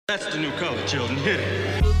That's the new color, children. Hit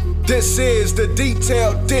it. This is the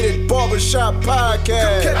Detail Did It Barbershop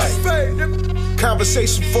Podcast.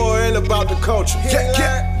 Conversation for and about the culture.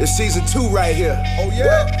 Yeah. It's season 2 right here. Oh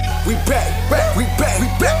yeah. We back.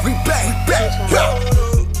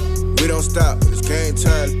 We don't stop when it's game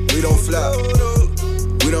time. We don't flop.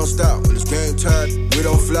 We don't stop when it's game time. We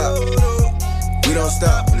don't flop. We don't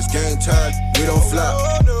stop when it's game time. We don't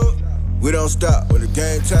flop. We don't stop when it's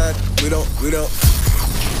game time. We don't.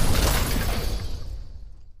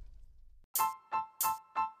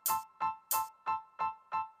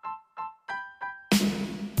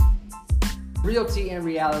 Realty and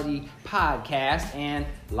Reality podcast and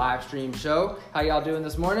live stream show. How y'all doing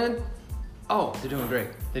this morning? Oh, they're doing great.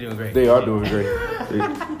 They are doing great.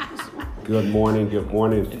 Good morning.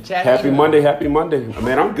 Happy Monday.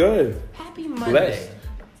 Man, I'm good. Happy Monday. Blessed.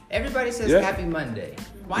 Everybody says Happy Monday.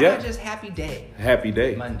 Why not just Happy Day? Happy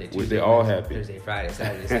day. Monday, Tuesday, They're all Wednesday, happy. Thursday, Friday,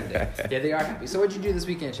 Saturday, Sunday. Yeah, they are happy. So what'd you do this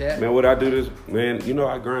weekend, Chad? Man, what I do this, man,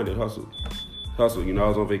 I grinded, hustle. I was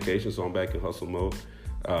on vacation, so I'm back in hustle mode.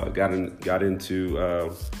 Got into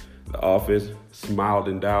the office, smiled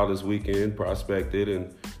and dialed this weekend, prospected,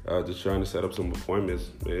 and just trying to set up some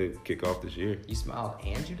appointments, man, kick off this year. You smiled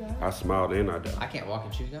and you dialed? I smiled and I dialed. I can't walk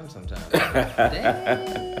and chew gum sometimes.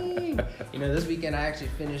 Dang. This weekend I actually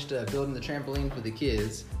finished building the trampoline for the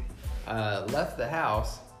kids, left the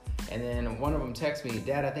house, and then one of them texted me,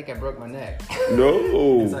 Dad, I think I broke my neck.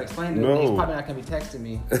 No. So I explained to him, he's probably not going to be texting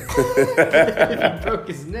me if he broke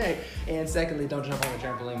his neck. And secondly, don't jump on the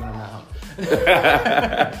trampoline when I'm not home.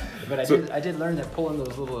 But I did learn that pulling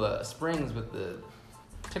those little springs with the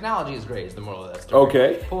technology is great, is the moral of that story.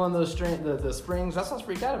 Okay. Pulling those the springs, that's what I was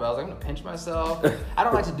freaked out about. I was like, I'm going to pinch myself. I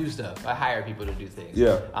don't like to do stuff. I hire people to do things.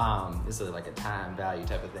 Yeah. This is like a time value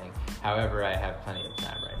type of thing. However, I have plenty of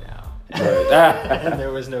time right now. Right. And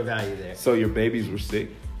there was no value there. So your babies were sick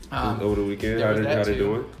over the weekend? How they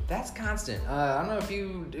doing? That's constant. I don't know if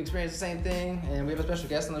you experienced the same thing, and we have a special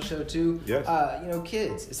guest on the show too. Yes.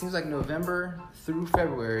 Kids, it seems like November through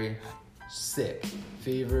February, sick.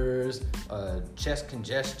 Fevers, chest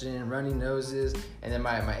congestion, runny noses, and then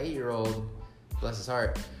my 8-year-old, bless his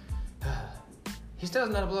heart, he still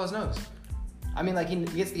doesn't know how to blow his nose. I mean, he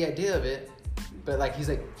gets the idea of it, but he's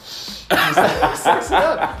like sucks it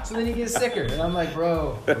up. So then he gets sicker, and I'm like,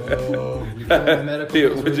 bro, you're coming to medical. Yeah,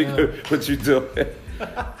 what you doing?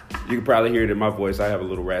 You can probably hear it in my voice. I have a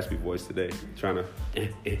little raspy voice today, trying to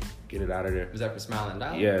get it out of there. Is that for Smiling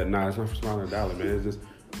Dollar? Yeah, nah, it's not for Smiling Dollar, man. It's just,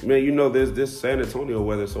 man, there's this San Antonio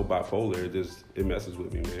weather so bipolar. It messes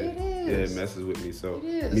with me, man. It is. Yeah, it messes with me. So it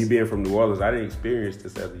is. Me being from New Orleans, I didn't experience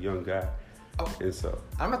this as a young guy. Oh, and so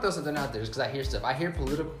I'm gonna throw something out there just because I hear stuff. I hear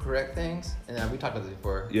political correct things, and we talked about this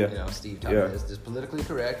before. Yeah. Steve talked about this. There's politically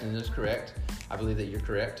correct and there's correct. I believe that you're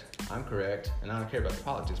correct. I'm correct, and I don't care about the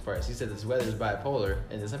politics part. He said this weather is bipolar,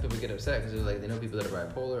 and then some people get upset because they know people that are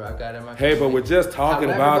bipolar. I've got it in my family. Hey, but we're just talking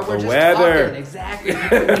about the weather. Exactly.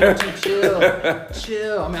 People need to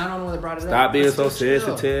chill. I mean, I don't know whether brought it up. Stop being so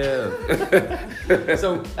sensitive.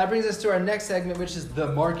 So that brings us to our next segment, which is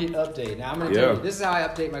the market update. Now I'm going to tell you, this is how I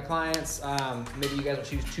update my clients. Maybe you guys will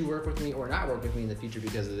choose to work with me or not work with me in the future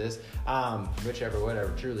because of this. Whichever,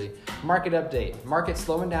 whatever, truly. Market update. Market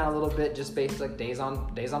slowing down a little bit just based days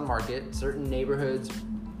on market. Certain neighborhoods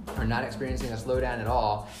are not experiencing a slowdown at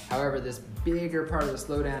all. However, this bigger part of the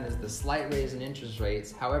slowdown is the slight raise in interest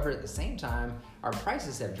rates. However, at the same time, our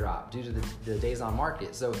prices have dropped due to the days on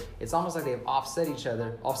market. So it's almost like they've offset each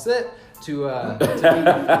other. To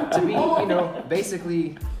be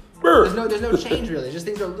basically. There's no change really. Just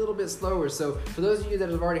things are a little bit slower. So for those of you that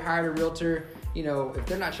have already hired a realtor, if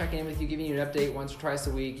they're not checking in with you, giving you an update once or twice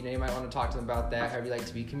a week, you might want to talk to them about that, however you like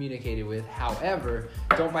to be communicated with. However,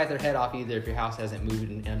 don't bite their head off either if your house hasn't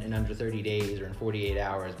moved in under 30 days or in 48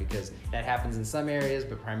 hours, because that happens in some areas,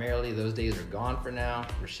 but primarily those days are gone for now.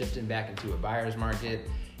 We're shifting back into a buyer's market,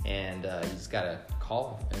 and you just got to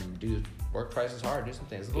call and work prices hard, do some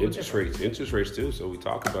things. Interest rates too. So we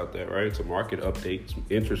talk about that, right? It's a market update,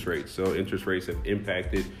 interest rates. So interest rates have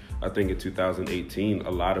impacted, I think in 2018, a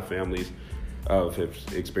lot of families have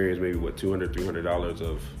experienced maybe $200, $300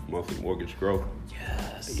 of monthly mortgage growth.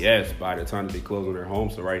 Yes, by the time that they close on their home.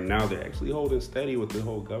 So right now they're actually holding steady with the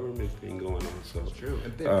whole government thing going on. So it's true.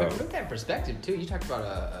 And put that in perspective too. You talked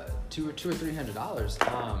about $200 or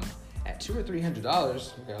 $300. At $200 or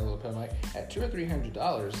 $300, got a little pen mic. At $200 or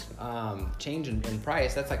 $300, change in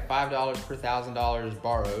price. That's like $5 per $1,000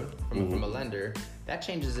 borrowed from a lender. That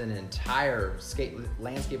changes an entire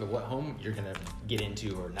landscape of what home you're gonna get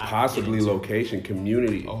into or not. Possibly location,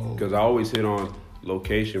 community. Because I always hit on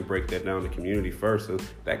location, break that down to community first. So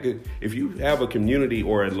that could, if you have a community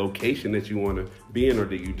or a location that you want to be in or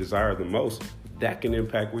that you desire the most, that can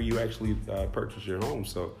impact where you actually purchase your home.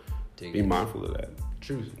 So be mindful of that.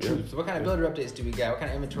 True. So what kind of builder updates do we got? What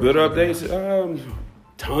kind of inventory? Builder updates,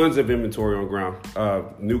 tons of inventory on ground.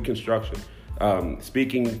 New construction.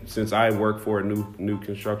 Speaking, since I work for a new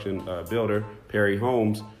construction builder, Perry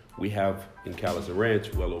Homes, we have in Callison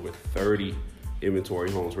Ranch well over 30 inventory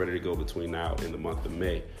homes ready to go between now and the month of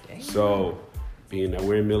May. Dang. So, being that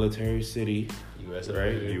we're in Military City,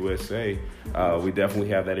 USA, we definitely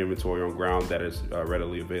have that inventory on ground that is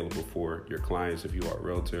readily available for your clients if you are a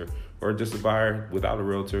realtor or just a buyer without a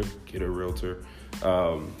realtor. Get a realtor,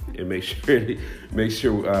 and make sure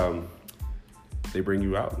they bring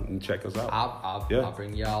you out and check us out. I'll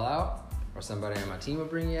bring y'all out, or somebody on my team will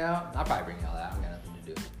bring you out. I'll probably bring y'all out. I got nothing to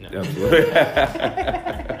do. No. Absolutely.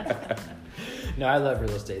 No, I love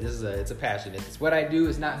real estate. It's a passion. It's what I do.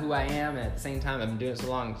 It's not who I am. And at the same time, I've been doing it so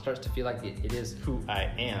long, it starts to feel like it is who I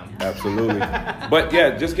am. Absolutely. But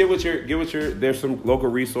yeah, just get with your. There's some local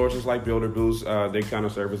resources like Builder Boost. They kind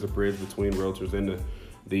of serve as a bridge between realtors and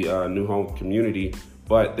the new home community.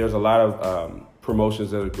 But there's a lot of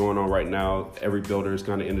promotions that are going on right now. Every builder has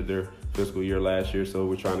kind of ended their fiscal year last year, so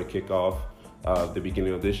we're trying to kick off the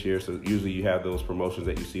beginning of this year. So usually you have those promotions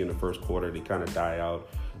that you see in the first quarter. They kind of die out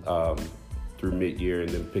through mid-year and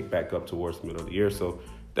then pick back up towards the middle of the year. So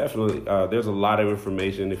definitely, there's a lot of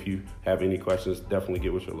information. If you have any questions, definitely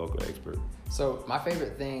get with your local expert. So my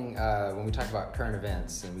favorite thing when we talk about current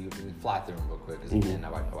events, and we fly through them real quick, because again,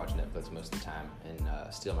 I watch Netflix most of the time and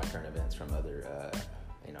steal my current events from other,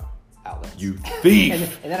 outlets. You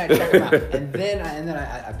thief! and then I check them out, and then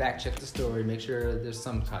I back check the story, make sure there's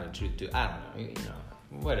some kind of truth to it. I don't know,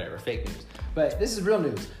 whatever, fake news. But this is real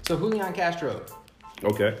news. So Julian Castro.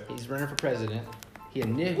 Okay. He's running for president. He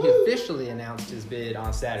officially announced his bid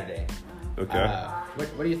on Saturday. Okay.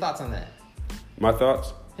 What are your thoughts on that? My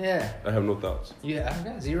thoughts? Yeah. I have no thoughts. Yeah, I've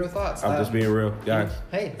got zero thoughts. I'm just being real, guys.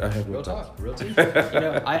 Hey, I have no real thoughts. talk, real tea.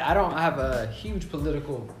 I don't have a huge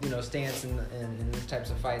political, stance in these types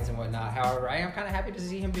of fights and whatnot. However, I am kind of happy to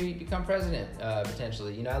see him become president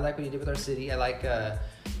potentially. I like what he did with our city. I like the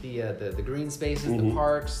green spaces, the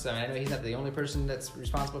parks. I know he's not the only person that's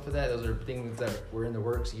responsible for that. Those are things that were in the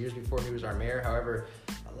works years before he was our mayor. However,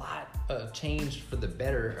 a lot changed for the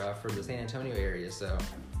better for the San Antonio area. So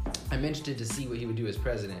I'm interested to see what he would do as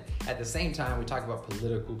president. At the same time, we talk about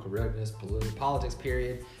political correctness, politics,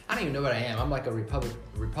 period. I don't even know what I am. I'm like a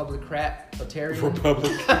Republicratarian.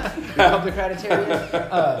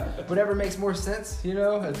 Republicratarian. Whatever makes more sense,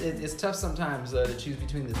 It's tough sometimes to choose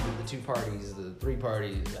between the two parties, the three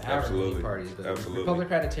parties, however many parties. But Absolutely.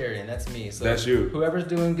 Republicratarian, that's me. So that's you. Whoever's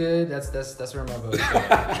doing good, that's where my vote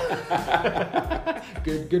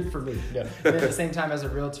is. Good for me. Yeah. And at the same time, as a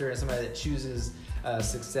realtor and somebody that chooses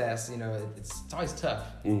success, it's always tough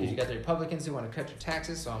because you got the Republicans who want to cut your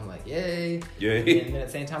taxes, so I'm like, yay. And then at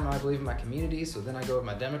the same time, I believe in my community, so then I go with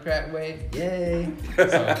my Democrat way, yay. So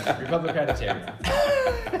Republicratarian.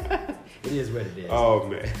 It is what it is. Oh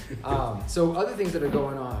man. So other things that are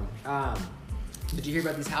going on. Did you hear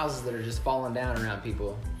about these houses that are just falling down around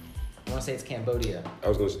people? I want to say it's Cambodia. I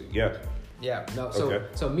was going to say, yeah. Yeah, no.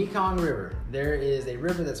 So Mekong River, there is a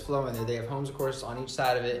river that's flowing there. They have homes, of course, on each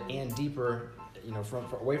side of it and deeper, from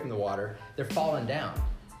away from the water. They're falling down.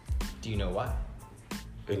 Do you know why?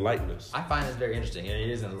 Enlighten us. I find this very interesting, and it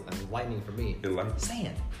is enlightening for me.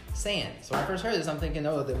 Sand. So when I first heard this, I'm thinking,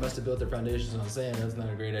 they must have built their foundations on sand. That's not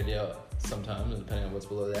a great idea sometimes, depending on what's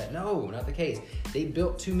below that. No, not the case. They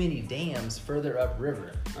built too many dams further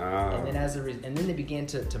upriver. And then and then they began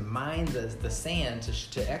to mine the sand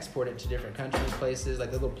to export it to different countries, places,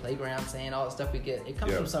 like the little playground sand, all that stuff we get. It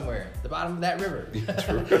comes from somewhere, the bottom of that river.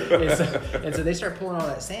 and so they start pulling all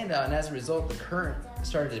that sand out, and as a result, the current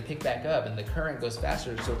started to pick back up, and the current goes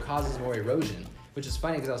faster, so it causes more erosion. Which is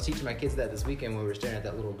funny because I was teaching my kids that this weekend when we were staring at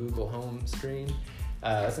that little Google Home screen.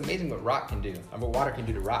 It's amazing what rock can do. What water can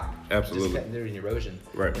do to rock. Absolutely. Just during erosion.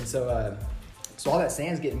 Right. And so all that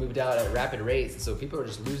sand's getting moved out at rapid rates. And so people are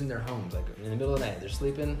just losing their homes. Like in the middle of the night, they're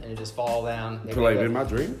sleeping and it just fall down. In my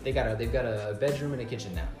dream? They've got a bedroom and a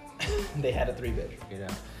kitchen now. They had a 3-bedroom,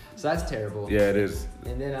 So that's terrible. Yeah, it is.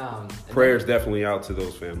 And then prayers definitely out to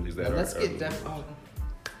those families that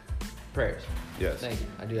prayers. Yes. Thank you.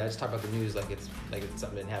 I do. I just talk about the news like it's something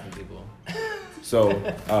that didn't happen to people. So,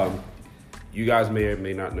 you guys may or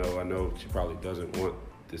may not know. I know she probably doesn't want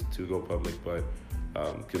this to go public, but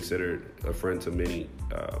considered a friend to many.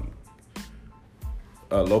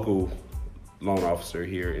 A local loan officer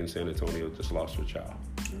here in San Antonio just lost her child.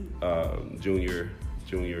 Junior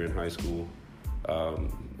in high school.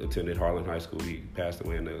 attended Harlan High School. He passed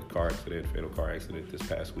away in a fatal car accident this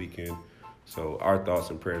past weekend. So our thoughts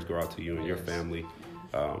and prayers go out to you and your family.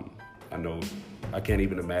 I know I can't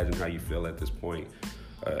even imagine how you feel at this point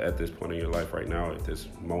in your life right now, at this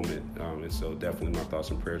moment. And so definitely my thoughts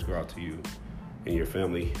and prayers go out to you and your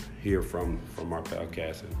family here from our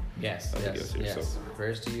podcast. And yes. So.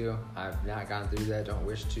 Prayers to you. I've not gone through that, don't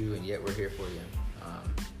wish to, and yet we're here for you.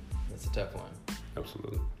 That's a tough one.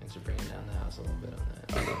 Absolutely. Thanks for bringing down the house a little bit on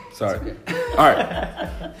that. I know. Sorry. Okay. All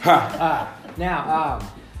right. Now,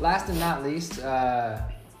 last and not least, I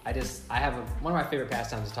have one of my favorite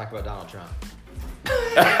pastimes is talk about Donald Trump.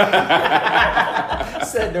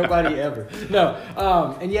 Said nobody ever. No.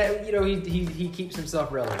 And yet, he keeps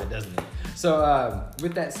himself relevant, doesn't he? So,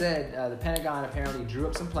 with that said, the Pentagon apparently drew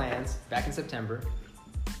up some plans back in September.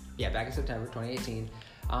 Yeah, back in September 2018.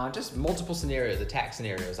 Just multiple scenarios, attack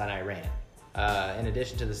scenarios on Iran. In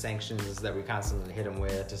addition to the sanctions that we constantly hit them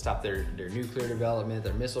with to stop their nuclear development,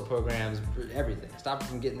 their missile programs, everything. Stop them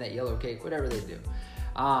from getting that yellow cake, whatever they do.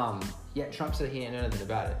 Yet Trump said he ain't know nothing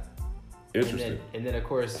about it. Interesting. And then of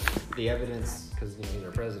course, the evidence, because he's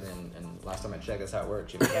our president, and last time I checked, that's how it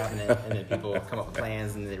works. You have a cabinet, and then people come up with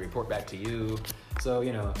plans, and they report back to you. So,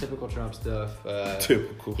 typical Trump stuff.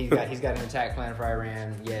 Typical. He's got an attack plan for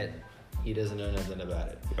Iran, yet he doesn't know nothing about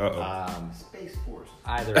it. Space Force.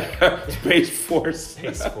 Space Force.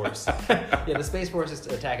 Space Force. Yeah, the Space Force is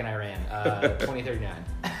attacking Iran. 2039.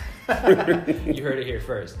 You heard it here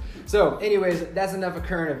first. So, anyways, that's enough of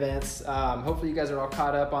current events. Hopefully you guys are all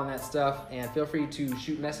caught up on that stuff, and feel free to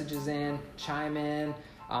shoot messages in, chime in.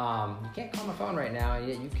 You can't call my phone right now, and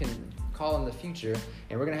yet you can call in the future,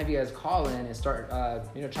 and we're gonna have you guys call in and start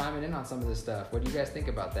chiming in on some of this stuff. What do you guys think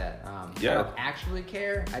about that? I don't actually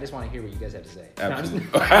care. I just want to hear what you guys have to say. Absolutely.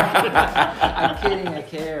 No, I'm kidding.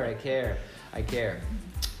 I care.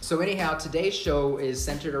 So anyhow, today's show is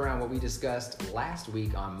centered around what we discussed last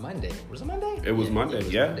week on Monday. Was it Monday? It was Monday. It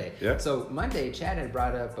was yeah. Monday. Yeah. So Monday, Chad had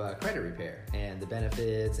brought up credit repair and the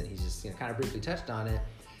benefits, and he just kind of briefly touched on it.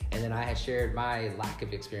 And then I had shared my lack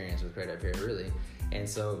of experience with credit repair, really. And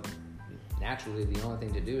so naturally, the only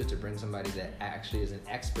thing to do is to bring somebody that actually is an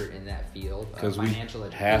expert in that field, financial education. Because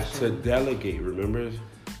we have to delegate, remember?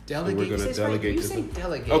 Delegate. So we're going to delegate. You say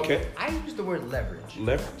delegate. Okay. I use the word leverage.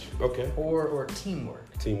 Leverage. Okay. Or teamwork.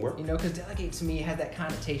 Teamwork. Because delegate to me had that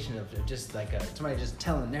connotation of just like somebody just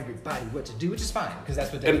telling everybody what to do, which is fine, because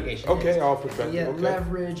that's what delegation is. Okay, all perspective. Yeah, okay.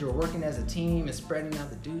 Leverage or working as a team and spreading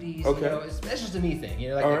out the duties. Okay. That's just a me thing.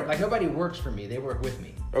 Like nobody works for me; they work with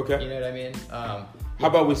me. Okay. You know what I mean? How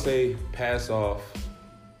about we say pass off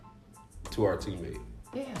to our teammate?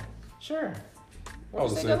 Yeah, sure. Or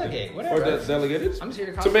say delegate, whatever. Or delegate. I'm just here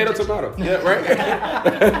to call tomato. Yeah, right.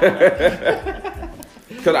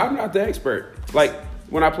 Because I'm not the expert. Like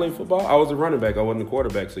when I played football, I was a running back. I wasn't a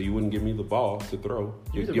quarterback, so you wouldn't give me the ball to throw.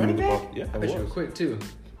 You'd give me the ball. Yeah, I bet you were quick too.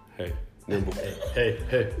 Hey, nimble. Hey.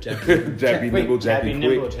 Jack be nimble, Jack be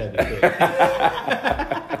quick.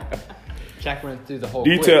 Jack went through the whole.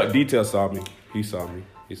 Detail saw me. He saw me.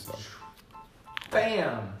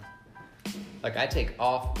 Bam. Like I take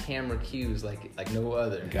off-camera cues like no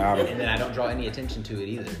other. Got him. And then I don't draw any attention to it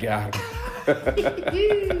either. Got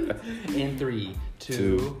him. In 3,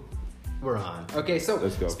 2, we're on. Okay, so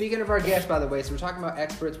let's go. Speaking of our guests, by the way, so we're talking about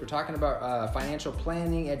experts, we're talking about financial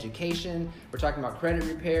planning, education, we're talking about credit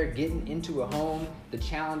repair, getting into a home, the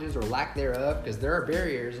challenges or lack thereof, because there are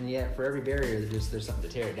barriers, and yet for every barrier, there's something to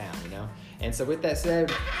tear it down, And so with that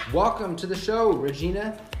said, welcome to the show,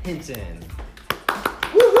 Regina Hinton.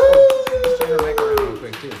 Let's turn her mic around real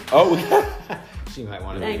quick, too. Oh, she might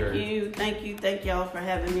want to be heard. Thank you y'all for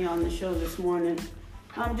having me on the show this morning.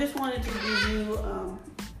 Just wanted to give you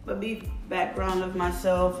a brief background of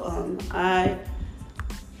myself. I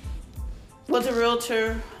was a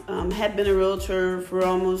realtor, had been a realtor for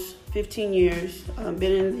almost 15 years,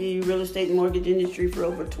 been in the real estate and mortgage industry for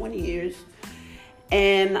over 20 years.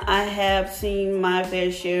 And I have seen my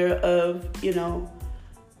fair share of,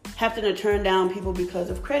 having to turn down people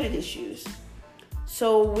because of credit issues.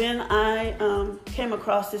 So when I came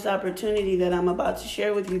across this opportunity that I'm about to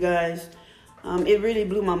share with you guys, it really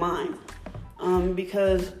blew my mind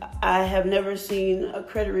because I have never seen a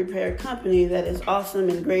credit repair company that is awesome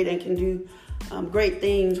and great and can do great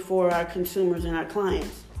things for our consumers and our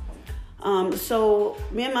clients. So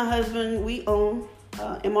me and my husband, we own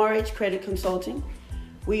MRH Credit Consulting.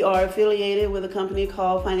 We are affiliated with a company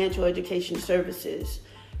called Financial Education Services.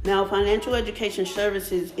 Now, Financial Education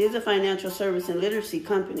Services is a financial service and literacy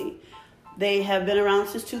company. They have been around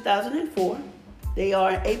since 2004. They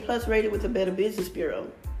are A+ rated with the Better Business Bureau.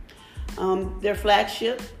 Their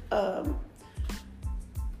flagship,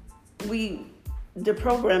 we the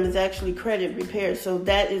program is actually credit repair. So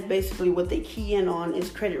that is basically what they key in on is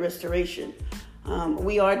credit restoration.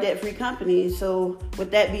 We are a debt-free company, so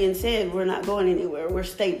with that being said, we're not going anywhere. We're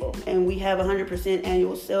stable, and we have 100%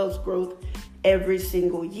 annual sales growth every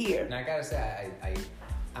single year. And I gotta say, I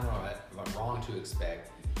don't know if I'm wrong to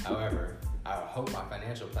expect. However, I hope my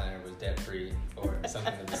financial planner was debt-free or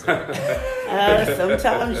something of the sort.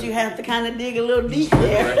 Sometimes you have to kind of dig a little deep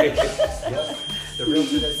there. Right. Yep. The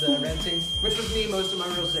realtor that's renting, which was me most of my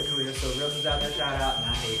real estate career. So realtors out there, shout out, and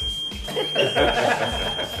I hate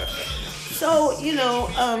them. So,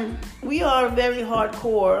 we are very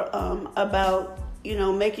hardcore about,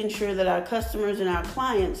 making sure that our customers and our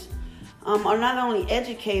clients are not only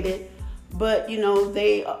educated, but,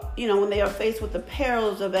 they, when they are faced with the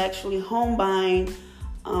perils of actually home buying,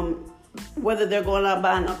 whether they're going out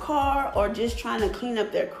buying a car or just trying to clean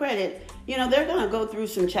up their credit, they're going to go through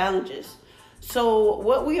some challenges. So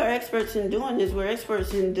what we are experts in doing is we're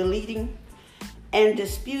experts in deleting and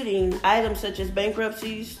disputing items such as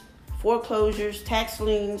bankruptcies, foreclosures, tax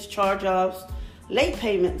liens, charge-offs, late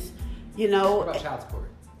payments, What about child support?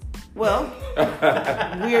 Well,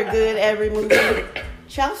 we're good at removing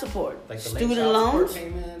child support, Like the student child loans,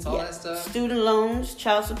 support payments, all that stuff. student loans,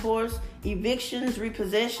 child supports, evictions,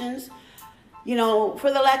 repossessions.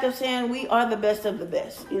 For the lack of saying, we are the best of the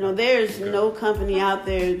best. There's no company out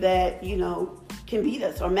there that, can beat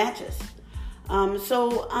us or match us.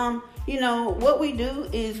 What we do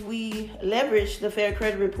is we leverage the Fair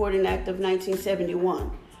Credit Reporting Act of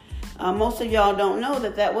 1971. Most of y'all don't know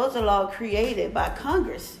that was a law created by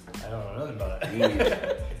Congress. I don't know nothing about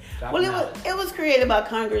it. Well, it was created by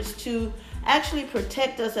Congress to actually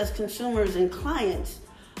protect us as consumers and clients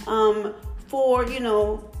for,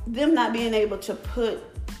 them not being able to put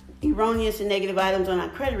erroneous and negative items on our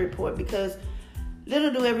credit report, because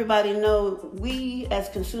little do everybody know, we as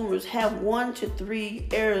consumers have 1 to 3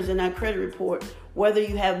 errors in our credit report. Whether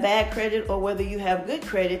you have bad credit or whether you have good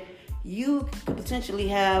credit, you could potentially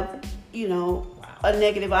have, a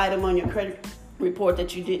negative item on your credit report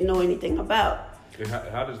that you didn't know anything about.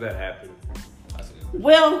 How does that happen?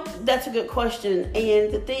 Well, that's a good question.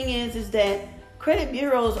 And the thing is that credit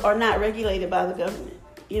bureaus are not regulated by the government.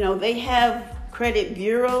 They have credit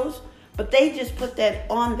bureaus, but they just put that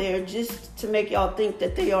on there just to make y'all think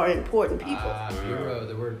that they are important people. Bureau,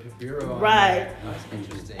 the word bureau. Right. That's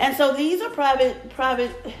interesting. And so these are private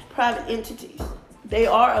entities. They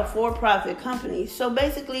are a for-profit company. So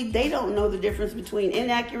basically, they don't know the difference between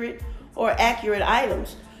inaccurate or accurate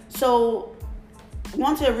items. So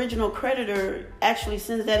once the original creditor actually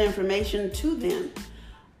sends that information to them,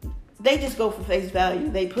 they just go for face value.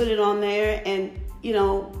 They put it on there, and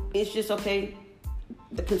it's just okay.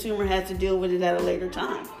 The consumer has to deal with it at a later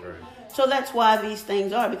time. Right. So that's why these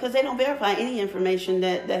things are, because they don't verify any information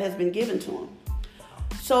that has been given to them.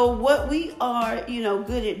 So what we are,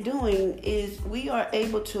 good at doing is we are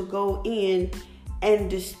able to go in and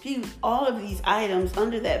dispute all of these items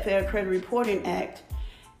under that Fair Credit Reporting Act.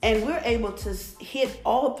 And we're able to hit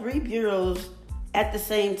all 3 bureaus at the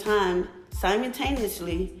same time,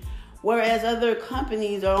 simultaneously, whereas other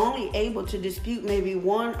companies are only able to dispute maybe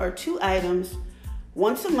 1 or 2 items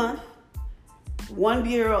once a month, 1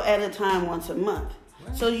 bureau at a time once a month.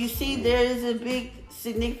 So you see there is a big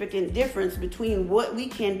significant difference between what we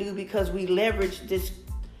can do because we leverage this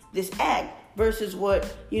act versus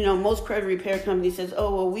what, most credit repair companies says,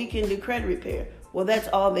 oh, well, we can do credit repair. Well, that's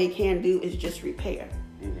all they can do is just repair.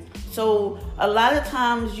 So a lot of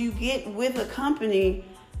times you get with a company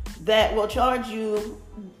that will charge you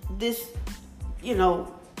this,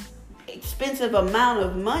 expensive amount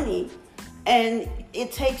of money, and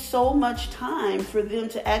it takes so much time for them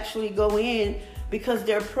to actually go in because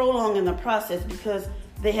they're prolonging the process because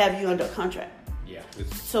they have you under contract. Yeah.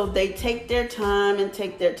 So they take their time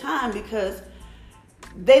because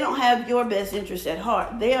they don't have your best interest at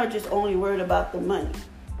heart. They are just only worried about the money.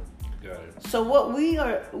 Got it. So what we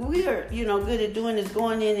are good at doing is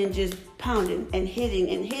going in and just pounding and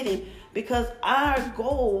hitting because our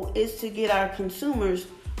goal is to get our consumers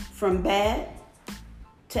from bad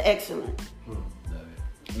to excellent.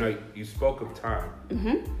 Now, you spoke of time.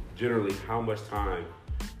 Mm-hmm. Generally, how much time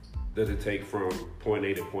does it take from point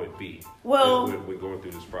A to point B? Well, when we're going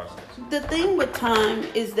through this process. The thing with time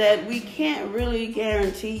is that we can't really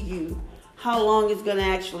guarantee you how long it's going to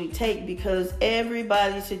actually take because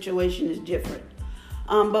everybody's situation is different.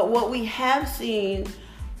 But what we have seen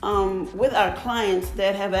with our clients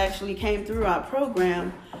that have actually came through our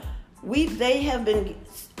program, they have been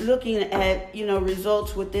looking at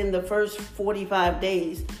results within the first 45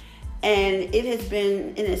 days, and it has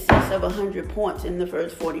been in excess of 100 points in the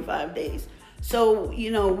first 45 days. So,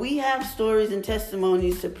 we have stories and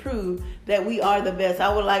testimonies to prove that we are the best.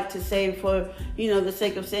 I would like to say, for, the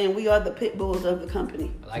sake of saying, we are the pit bulls of the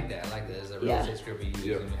company. I like that. There's a real estate script we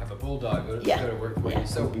use, and you have a bulldog go to work for Yeah.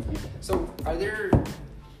 you. So are there,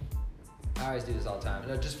 I always do this all the time.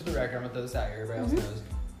 Just for the record, I'm going to throw this out here. Everybody else knows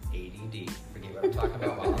ADD. Forget what I'm talking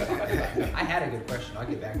about while I'm talking about it. I had a good question. I'll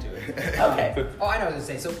get back to it. Okay. I know what I was going to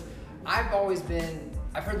say. So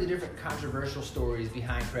I've heard the different controversial stories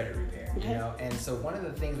behind credit repair, and so one of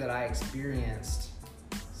the things that I experienced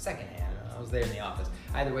secondhand, I was there in the office,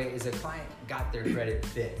 either way, is a client got their credit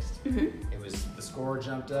fixed. Mm-hmm. It was, the score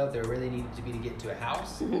jumped up, they really needed to be to get into a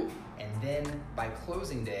house, and then by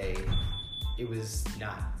closing day, it was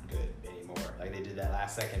not good anymore. Like, they did that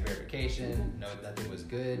last second verification, nothing was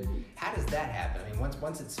good. How does that happen? I mean,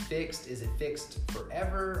 once it's fixed, is it fixed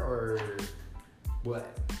forever, or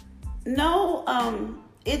what? No,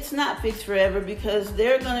 it's not fixed forever, because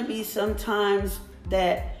there are going to be some times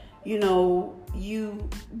that, you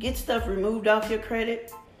get stuff removed off your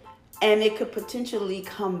credit and it could potentially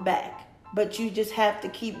come back, but you just have to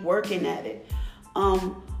keep working at it.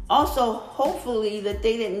 Also, hopefully that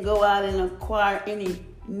they didn't go out and acquire any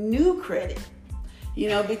new credit,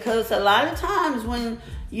 because a lot of times when,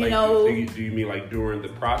 do you mean like during the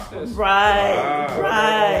process?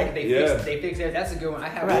 Right. They fixed it. That's a good one. I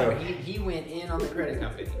have one. He went in on the credit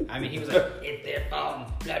company. I mean, he was like, it's their fault,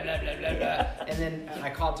 blah, blah, blah, blah, blah. And then I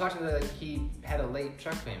called, talked to him, like, he had a late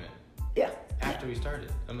truck payment. Yeah. After we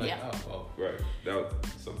started. I'm like, oh, well. Right. That would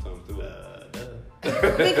sometimes do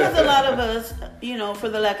Because a lot of us, for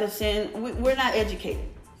the lack of saying, we're not educated.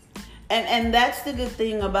 And that's the good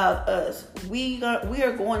thing about us. We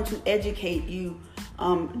are going to educate you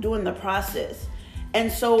during the process.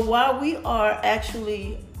 And so while we are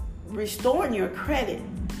actually restoring your credit,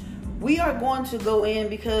 we are going to go in,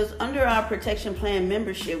 because under our protection plan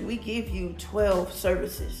membership, we give you 12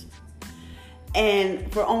 services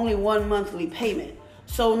and for only one monthly payment.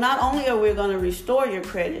 So not only are we going to restore your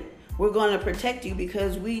credit, we're going to protect you,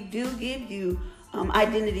 because we do give you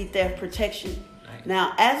identity theft protection.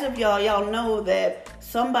 Now, as of y'all know that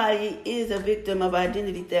somebody is a victim of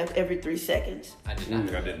identity theft every 3 seconds. I did not.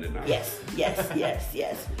 I didn't know. Yes.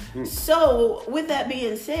 So, with that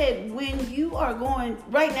being said, when you are going,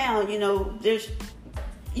 right now, you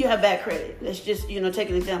have bad credit. Let's just, take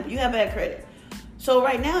an example. You have bad credit. So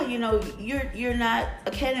right now, you're not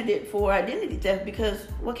a candidate for identity theft, because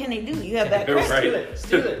what can they do? You have bad credit.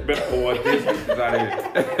 Steal it. Right.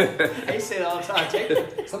 They say it all the time.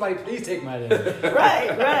 Somebody please take my identity.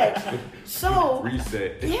 Right. So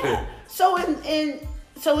reset. Yeah. So in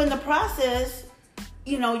the process,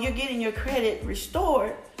 you're getting your credit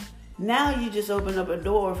restored. Now you just open up a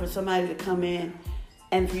door for somebody to come in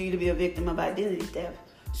and for you to be a victim of identity theft.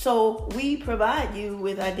 So we provide you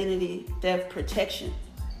with identity theft protection,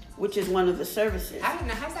 which is one of the services. How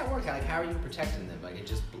does that work? Like, how are you protecting them? Like, it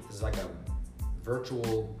just is like a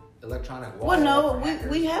virtual electronic wall? Well, no,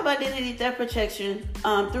 we have identity theft protection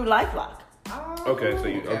through LifeLock. Oh, okay,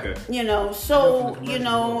 so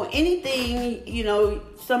anything,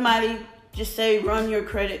 somebody just say run your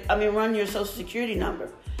social security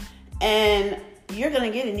number, and you're gonna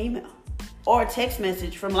get an email or a text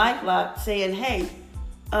message from LifeLock saying, hey,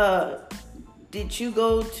 did you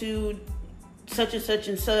go to such and such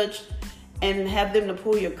and such and have them to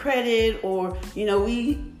pull your credit, or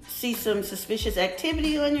we see some suspicious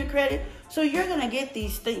activity on your credit. So you're going to get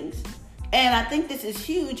these things. And I think this is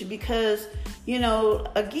huge because,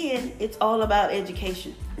 again, it's all about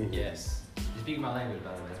education. Yes. You speak my language,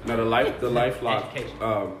 by the way. Now, the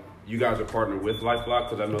LifeLock, you guys are partnered with LifeLock,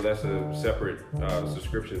 because I know that's a separate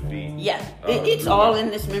subscription fee. Yeah, it's all in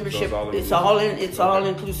this membership. It's all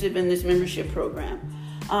inclusive in this membership program.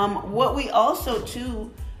 What we also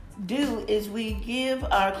too do is we give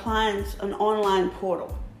our clients an online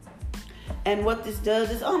portal, and what this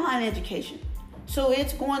does is online education. So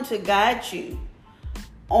it's going to guide you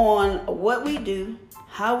on what we do,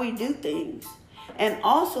 how we do things, and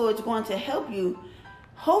also it's going to help you.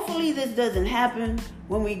 Hopefully this doesn't happen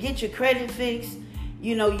when we get your credit fixed.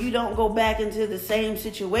 You don't go back into the same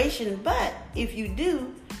situation. But if you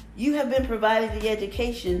do, you have been provided the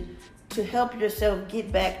education to help yourself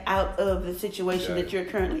get back out of the situation that you're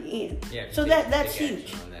currently in. Yeah, so that's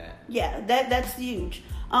huge. Yeah, that's huge.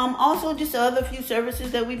 Also, just other few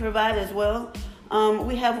services that we provide as well.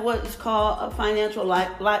 We have what is called a financial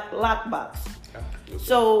lockbox.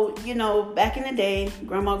 So, back in the day,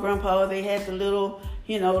 grandma, grandpa, they had the little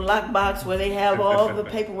lockbox where they have all the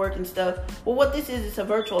paperwork and stuff. Well, what this is, it's a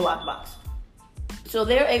virtual lockbox. So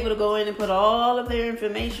they're able to go in and put all of their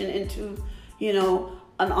information into,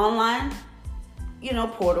 an online,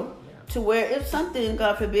 portal. to where if something,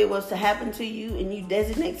 God forbid, was to happen to you and you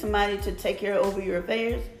designate somebody to take care over your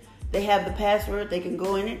affairs, they have the password. They can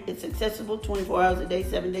go in it. It's accessible 24 hours a day,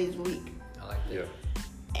 7 days a week. I like that. Yeah.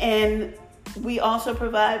 And we also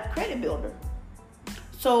provide credit builder.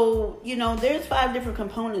 So, there's 5 different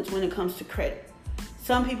components when it comes to credit.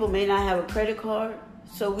 Some people may not have a credit card,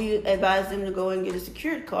 so we advise them to go and get a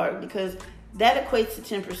secured card because that equates to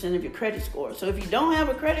 10% of your credit score. So if you don't have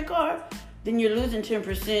a credit card, then you're losing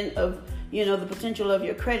 10% of, the potential of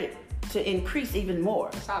your credit to increase even more.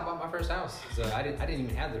 That's how I bought my first house. So I didn't even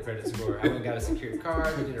have the credit score. I went and got a secured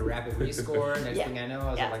card. We did a rapid rescore. Next thing I know,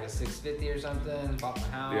 I was at like a 650 or something. Bought my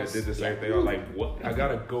house. Yeah, I did the same thing. I was like, what? I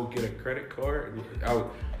gotta go get a credit card.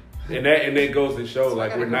 And that goes to show,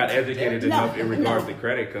 like, we're not educated enough in regards to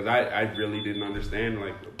credit, because I really didn't understand,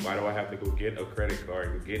 like, why do I have to go get a credit card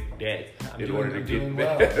and get debt in order to get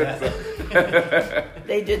that?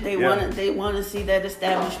 They want to see that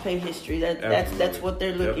established pay history. That's what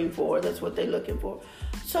they're looking for. That's what they're looking for.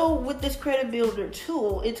 So with this credit builder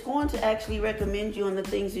tool, it's going to actually recommend you on the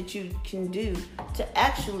things that you can do to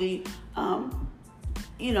actually,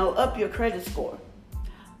 up your credit score.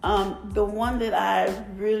 The one that I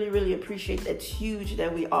really, really appreciate that's huge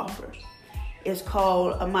that we offer is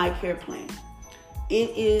called a My Care Plan. It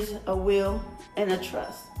is a will and a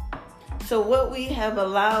trust. So what we have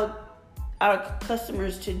allowed our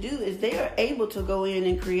customers to do is they are able to go in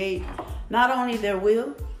and create not only their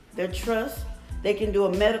will, their trust, they can do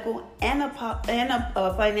a medical and a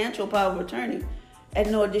financial power of attorney at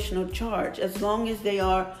no additional charge as long as they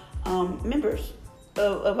are members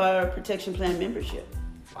of our protection plan membership.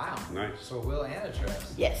 Wow. Nice. So will and a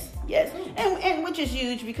trust. Yes. And which is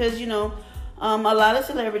huge because, a lot of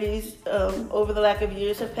celebrities over the lack of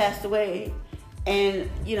years have passed away. And,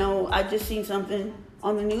 I just seen something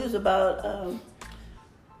on the news about,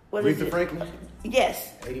 what is Aretha it? Franklin?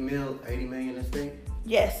 Yes. 80 million estate?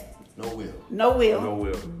 Yes. No will. No will. No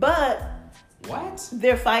will. But What?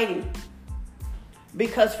 they're fighting.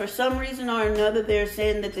 Because for some reason or another, they're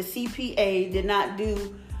saying that the CPA did not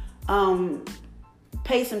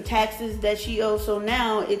pay some taxes that she owes, so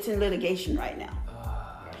now it's in litigation right now.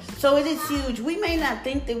 So it is huge. We may not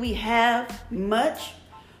think that we have much,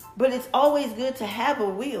 but it's always good to have a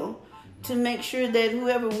will to make sure that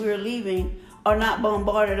whoever we're leaving are not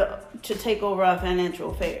bombarded to take over our financial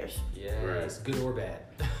affairs. Yes, good or bad.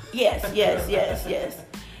 Yes. Good.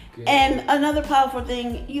 And another powerful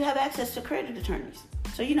thing, you have access to credit attorneys.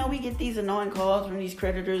 So, we get these annoying calls from these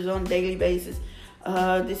creditors on a daily basis.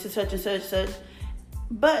 This is such and such.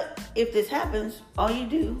 But if this happens, all you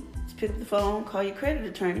do is pick up the phone, call your credit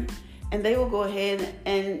attorney, and they will go ahead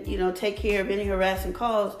and, take care of any harassing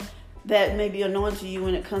calls that may be annoying to you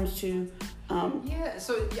when it comes to...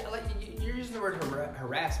 like you're using the word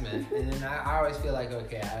harassment, and then I always feel like,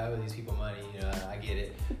 okay, I owe these people money, I get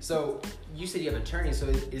it. So you said you have attorneys, so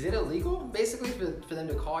is it illegal, basically, for them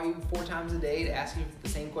to call you 4 times a day to ask you the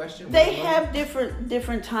same question? They have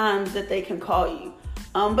different times that they can call you.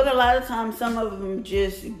 But a lot of times, some of them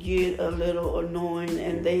just get a little annoying,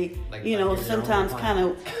 and they, sometimes kind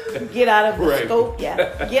of get out of the scope.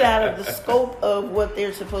 Yeah, get out of the scope of what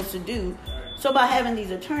they're supposed to do. So by having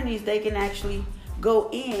these attorneys, they can actually go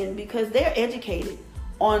in because they're educated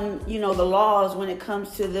on, the laws when it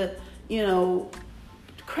comes to the,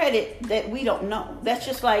 credit that we don't know. That's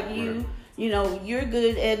just like you. You're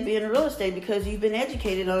good at being real estate because you've been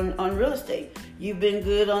educated on real estate. You've been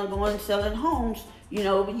good on going and selling homes. You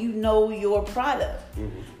know your product.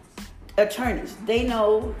 Mm-hmm. Attorneys, they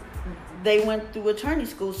went through attorney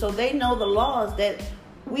school, so they know the laws that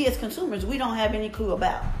we as consumers, we don't have any clue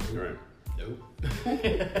about. Right. Nope.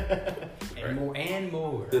 and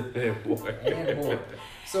more.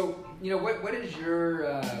 So, what is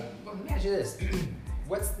your, let me ask you this.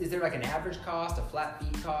 Is there like an average cost, a flat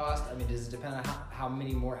fee cost? I mean, does it depend on how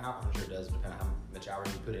many more hours? I'm sure it does depend on how much hours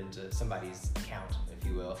you put into somebody's account, if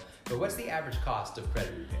you will. But what's the average cost of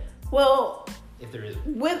credit repair? Well, if there is,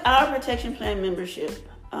 with our protection plan membership,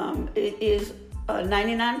 it is a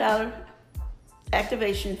 $99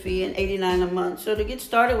 activation fee and $89 a month. So to get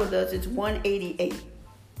started with us, it's $188.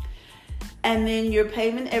 And then your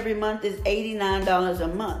payment every month is $89 a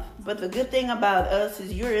month. But the good thing about us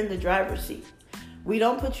is you're in the driver's seat. We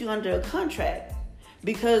don't put you under a contract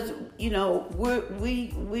because,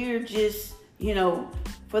 we're just,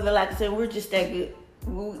 for the lack of saying, we're just that good.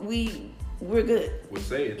 We're good. We'll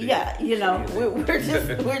say it. Yeah, we're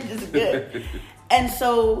just good. And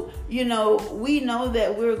so, we know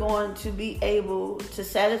that we're going to be able to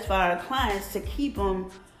satisfy our clients to keep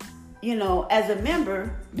them, as a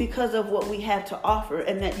member because of what we have to offer,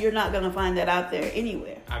 and that you're not going to find that out there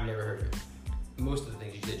anywhere. I've never heard of it. most of the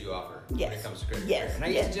things you said you offer when Yes. it comes to credit Yes. repair. And I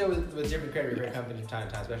used to deal with different credit repair companies from time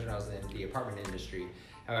to time, especially when I was in the apartment industry.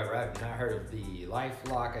 However, I've not heard of the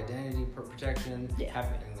LifeLock identity protection,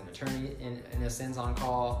 having an attorney in a sense on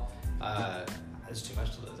call. There's too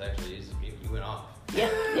much to list, actually. You went off. Yeah.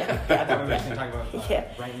 I thought we were just going to talk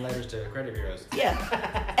about writing letters to credit bureaus.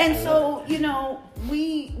 Yeah. And so, you know,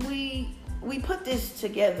 we put this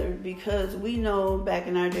together because we know back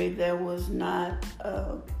in our day there was not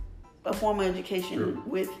a formal education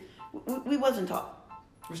we wasn't taught.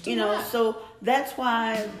 You know, so that's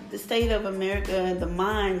why the state of America and the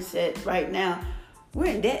mindset right now, we're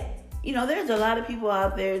in debt. You know, there's a lot of people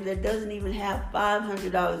out there that doesn't even have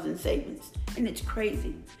 $500 in savings. And it's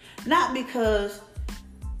crazy. Not because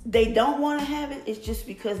they don't want to have it, it's just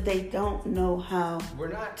because they don't know how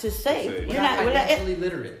to save. We're not financially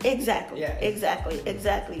literate. Exactly. Yeah,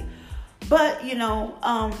 exactly. But, you know,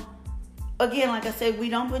 again, like I said, we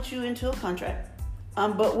don't put you into a contract.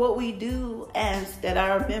 But what we do ask that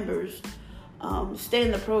our members stay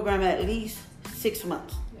in the program at least 6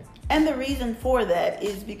 months. Yeah. And the reason for that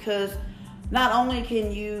is because not only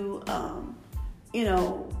can you, you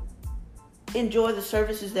know, enjoy the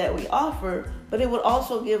services that we offer, but it would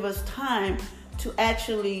also give us time to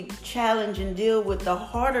actually challenge and deal with the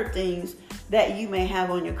harder things that you may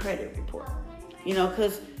have on your credit report. You know,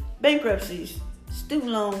 because bankruptcies,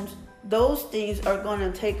 student loans, those things are going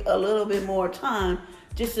to take a little bit more time,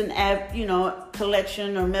 just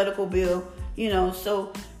collection or medical bill, you know,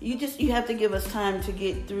 so you have to give us time to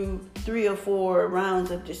get through 3 or 4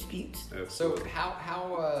 rounds of disputes. So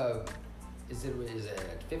how is it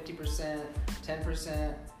 50%,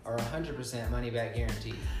 10%, or 100% money back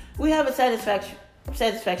guarantee? We have a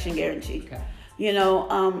satisfaction guarantee. Okay. You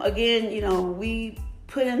know, again, you know, we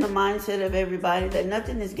put in the mindset of everybody that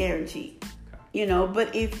nothing is guaranteed. Okay. You know,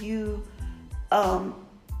 but if you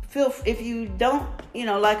if you don't, you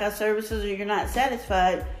know, like our services or you're not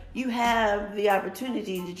satisfied, you have the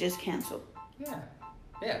opportunity to just cancel.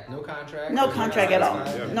 Yeah, no contract. No contract at all.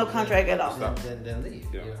 No contract at all. Then leave.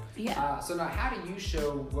 Yeah. So now, how do you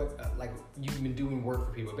show what, like, you've been doing work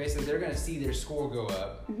for people? Basically, they're going to see their score go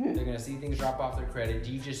up. Mm-hmm. They're going to see things drop off their credit.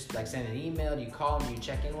 Do you just, like, send an email? Do you call them? Do you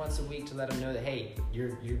check in once a week to let them know that, hey, you're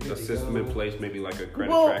good to go? A system in place, maybe like a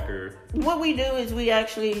credit tracker? What we do is we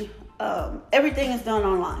actually, everything is done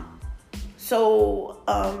online. So,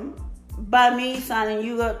 by me signing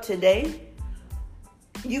you up today,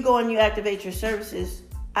 you go and you activate your services,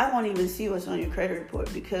 I won't even see what's on your credit report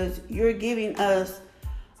because you're giving us,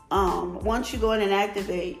 once you go in and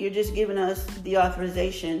activate, you're just giving us the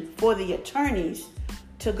authorization for the attorneys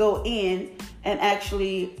to go in and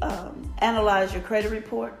actually analyze your credit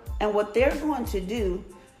report. And what they're going to do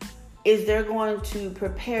is they're going to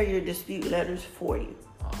prepare your dispute letters for you.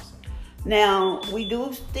 Awesome. Now, we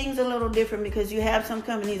do things a little different because you have some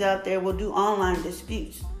companies out there will do online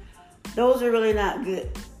disputes. Those are really not good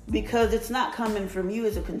because it's not coming from you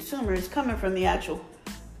as a consumer. It's coming from the actual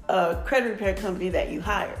credit repair company that you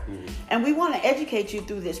hire. Mm-hmm. And we want to educate you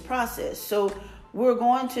through this process. So we're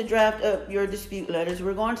going to draft up your dispute letters.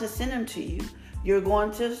 We're going to send them to you. You're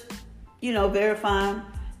going to, you know, verify them.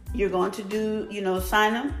 You're going to do, you know,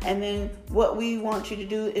 sign them. And then what we want you to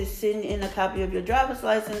do is send in a copy of your driver's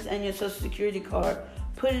license and your social security card.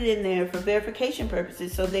 Put it in there for verification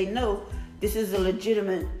purposes so they know this is a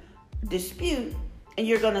legitimate dispute, and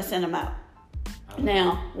you're going to send them out.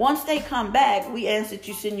 Now, once they come back, we ask that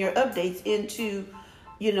you send your updates into,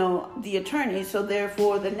 you know, the attorney. So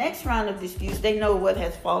therefore, the next round of disputes, they know what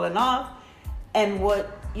has fallen off and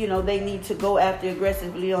what, you know, they need to go after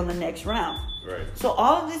aggressively on the next round. Right. So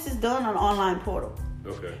all of this is done on online portal.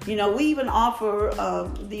 Okay. You know, we even offer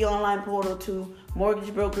the online portal to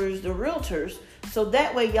mortgage brokers, the realtors, so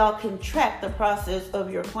that way y'all can track the process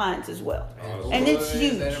of your clients as well. Oh, and it's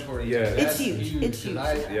huge. Yeah, it's huge. It's huge.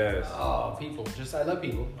 Yes. Oh, people. I love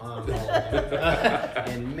people.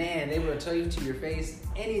 And man, they will tell you to your face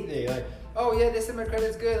anything. Like, oh yeah, this my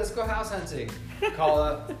credit's good. Let's go house hunting. Call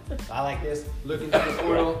up. I like this. Look into the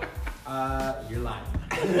portal. You're lying.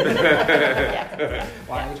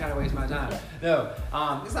 Why are you trying to waste my time? No,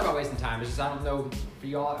 it's not about wasting time. It's just, I don't know, for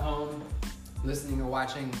y'all at home, listening or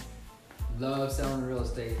watching, love selling real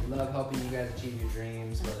estate, love helping you guys achieve your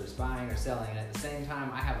dreams, whether it's buying or selling. And at the same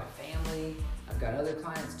time, I have a family. I've got other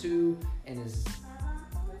clients too, and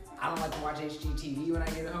I don't like to watch HGTV when I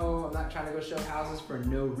get home. I'm not trying to go show houses for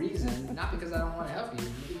no reason. Not because I don't want to help you,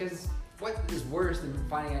 because what is worse than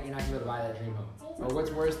finding out you're not going to be able to buy that dream home? Or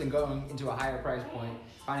what's worse than going into a higher price point,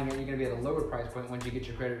 finding out you're going to be at a lower price point once you get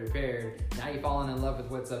your credit repaired? Now you've fallen in love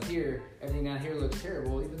with what's up here. Everything down here looks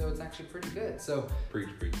terrible, even though it's actually pretty good. So Preach.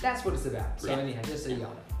 that's what it's about. Preach. So anyhow, just so y'all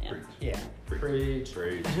know. Yeah. Preach.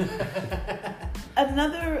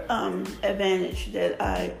 Another advantage that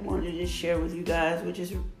I wanted to share with you guys, which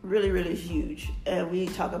is really, really huge, we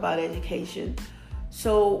talk about education.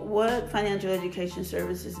 So what Financial Education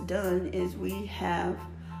Service has done is we have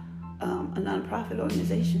a nonprofit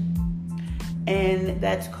organization, and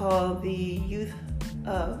that's called the Youth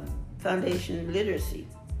Foundation Literacy.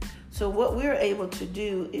 So what we're able to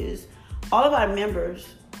do is all of our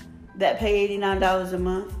members that pay $89 a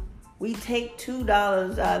month, we take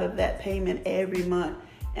 $2 out of that payment every month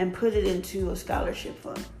and put it into a scholarship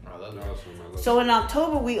fund. Oh, that's awesome. So in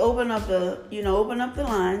October we open up the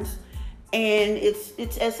lines, and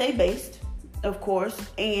it's essay based, of course,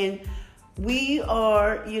 and we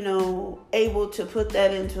are able to put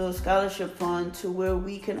that into a scholarship fund to where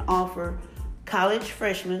we can offer college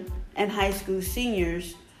freshmen and high school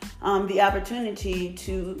seniors the opportunity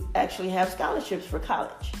to actually have scholarships for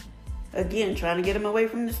college. Again, trying to get them away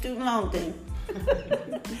from the student loan thing.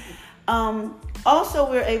 Also,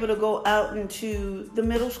 we're able to go out into the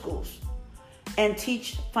middle schools and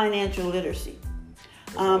teach financial literacy.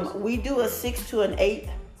 We do a 6 to an 8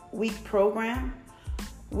 week program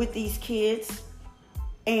with these kids,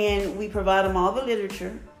 and we provide them all the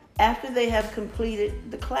literature. After they have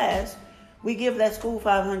completed the class, we give that school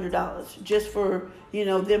 $500 just for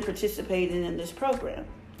them participating in this program.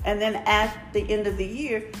 And then at the end of the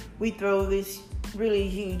year, we throw this really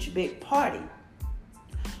huge big party.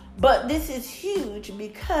 But this is huge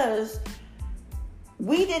because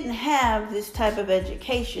we didn't have this type of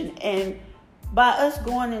education, and by us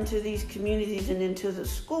going into these communities and into the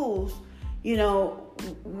schools,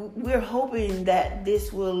 we're hoping that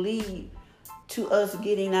this will lead to us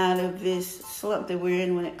getting out of this slump that we're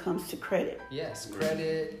in when it comes to credit. Yes,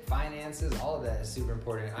 credit, finances, all of that is super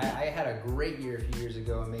important. I had a great year a few years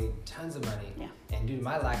ago and made tons of money. Yeah. And due to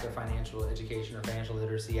my lack of financial education or financial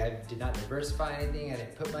literacy, I did not diversify anything. I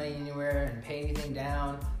didn't put money anywhere and pay anything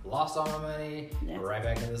down. Lost all my money. Yeah. Right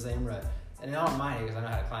back into the same rut. And I don't mind it because I know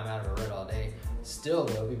how to climb out of a rut all day. Still,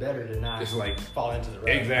 though, it'd be better to not Just like fall into the rut.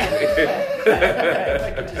 exactly. If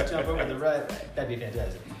I could just jump over the rut, that'd be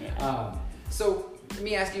fantastic. Yeah. So let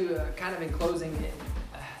me ask you, kind of in closing, it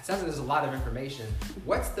sounds like there's a lot of information.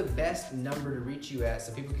 What's the best number to reach you at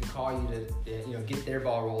so people can call you to get their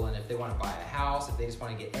ball rolling if they want to buy a house, if they just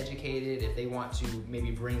want to get educated, if they want to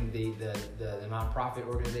maybe bring the nonprofit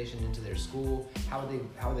organization into their school? How would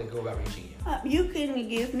they go about reaching you? You can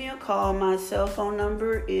give me a call. My cell phone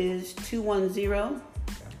number is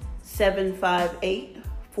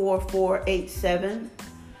 210-758-4487,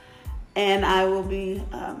 and I will be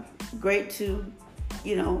great to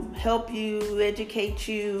help you, educate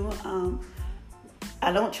you.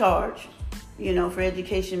 I don't charge for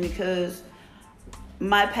education because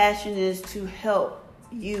my passion is to help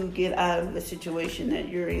you get out of the situation that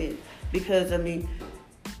you're in, because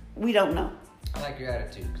we don't know. I like your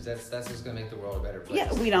attitude because that's what's going to make the world a better place.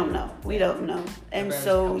 Yeah, we don't know. We don't know. And Everybody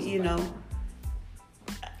so, comes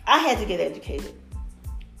I had to get educated.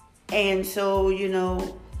 And so,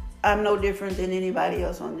 I'm no different than anybody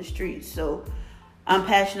else on the street. So I'm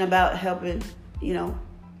passionate about helping,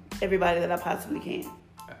 everybody that I possibly can.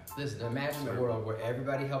 Listen, imagine a world where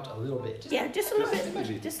everybody helped a little bit. Just a little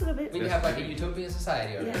bit. Just a little bit. We could have like a utopian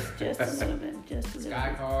society over Yes, just a little bit. Just a little Sky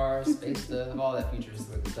bit. cars, space stuff, all that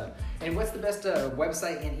futuristic stuff. And what's the best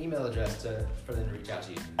website and email address for them to reach out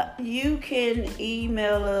to you? You can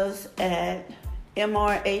email us at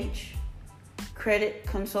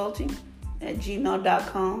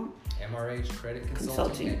mrhcreditconsulting@gmail.com. MRH Credit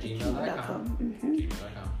Consulting at gmail.com.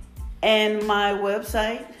 Gmail.com. And my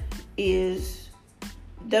website is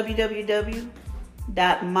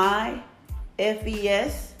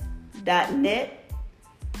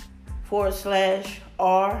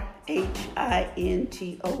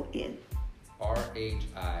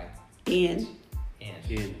RHINTON.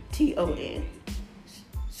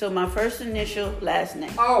 So my first initial, last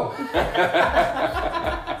name. Oh!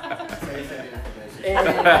 And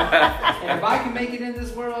if I can make it in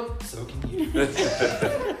this world, so can you.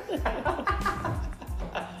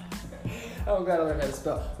 Oh, God, I learned how to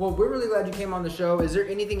spell. Well, we're really glad you came on the show. Is there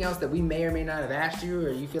anything else that we may or may not have asked you,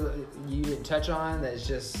 or you feel like you didn't touch on that's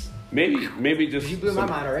just... Maybe just you blew my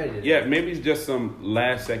mind already. Yeah, maybe just some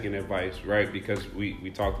last second advice, right? Because we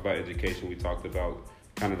talked about education, we talked about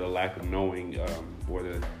kind of the lack of knowing or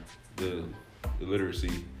the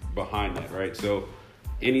literacy behind that, right? So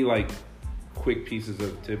any quick pieces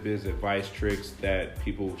of tidbits, advice, tricks that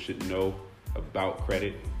people should know about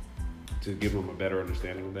credit to give them a better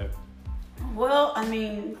understanding of that? Well, I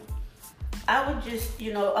mean, I would just,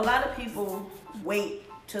 a lot of people wait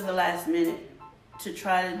to the last minute to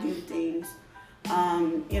try to do things,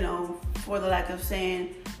 for the lack of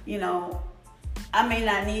saying, I may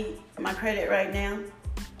not need my credit right now,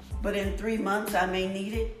 but in 3 months I may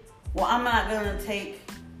need it. Well, I'm not going to take,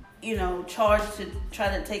 charge to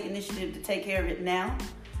try to take initiative to take care of it now.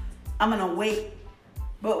 I'm going to wait.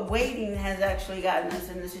 But waiting has actually gotten us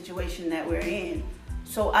in the situation that we're in.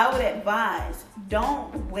 So I would advise,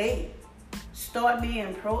 don't wait. Start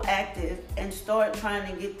being proactive and start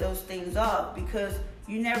trying to get those things off, because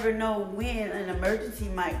you never know when an emergency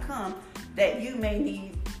might come that you may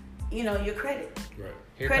need, your credit.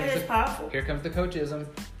 Right. Credit is powerful. Here comes the coachism.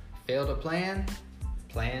 Fail to plan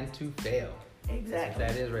to fail. Exactly.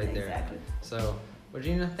 That is right there. Exactly. So,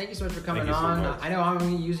 Regina, thank you so much for coming Thank you so on. much. I know I'm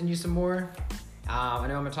going to be using you some more. I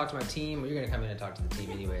know I'm going to talk to my team. You're going to come in and talk to the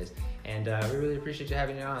team anyways. And we really appreciate you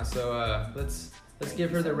having you on. So let's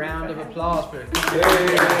give her the round of applause for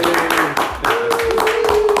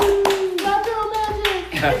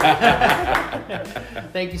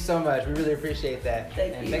Thank you so much. We really appreciate that.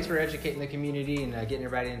 Thank you. Thanks for educating the community and getting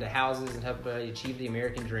everybody into houses and helping everybody achieve the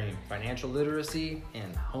American dream, financial literacy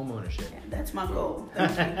and home ownership. Yeah, that's my goal.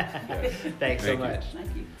 Thank you. Thanks so much.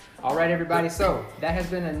 Thank you. All right, everybody. So that has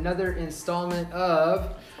been another installment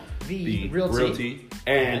of the Realty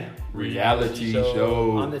and Reality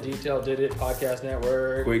Show on the Detail Did It Podcast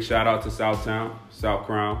Network. Quick shout out to South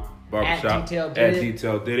Crown Barbershop. At Detail Did It.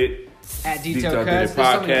 Detail Did It. At Detail Detail Did Cuts. It There's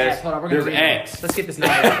so many Podcast. ads. Hold on, we're gonna There's read it. ads. Let's get this now.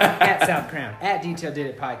 At South Crown. At Detail Did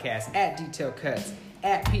It Podcast. At Detail Cuts.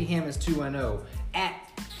 At Pete Hammonds 210. At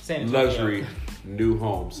San Antonio. Luxury New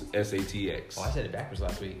Homes, SATX. Oh, I said it backwards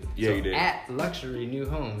last week. Yeah, So you did. At Luxury New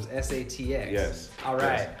Homes, SATX. Yes. All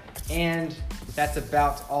right. Yes. And that's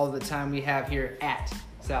about all the time we have here at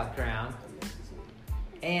South Crown.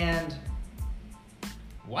 And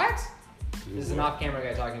what? This is an off-camera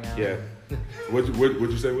guy talking now. Yeah. What'd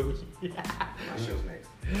you say, Willis? My show's next.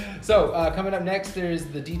 So coming up next, there's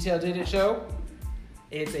the Detail Did It show.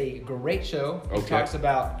 It's a great show. It Okay. talks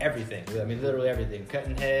about everything. I mean, literally everything.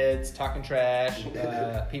 Cutting heads, talking trash,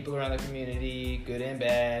 people around the community, good and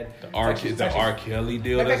bad. The R. Kelly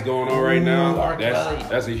deal that's going on right now. R. Kelly.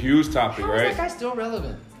 That's a huge topic, How is right? that guy still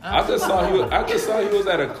relevant? I just saw he was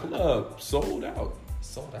at a club, sold out,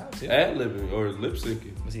 Sold out too. ad-libbing or lip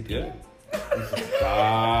syncing. Was he peeing?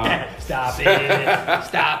 Stop. Stop it.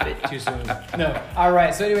 Stop it. Too soon. No. All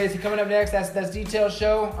right. So anyways, coming up next, that's Detail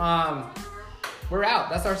Show. We're out.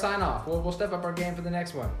 That's our sign off. We'll step up our game for the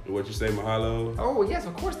next one. What you say, mahalo? Oh, yes,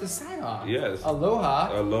 of course, the sign off. Yes.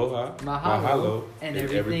 Aloha. Aloha. Mahalo. And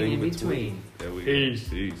everything in between. There we Peace.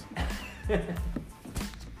 go. Peace.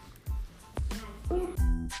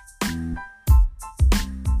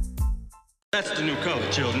 That's the new color,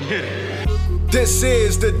 children. Hit it. This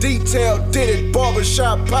is the Detail Did It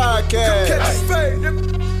Barbershop Podcast.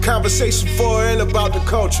 Conversation for and about the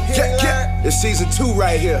culture. Yeah. It's season 2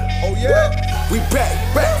 right here. Oh yeah. We back.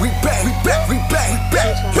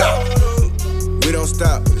 We don't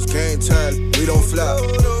stop when it's game time. We don't flop.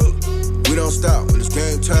 We don't stop when it's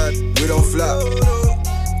game time. We don't flop.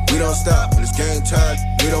 We don't stop when it's game time.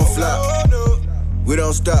 We don't flop. We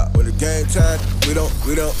don't stop when it's game time. We don't.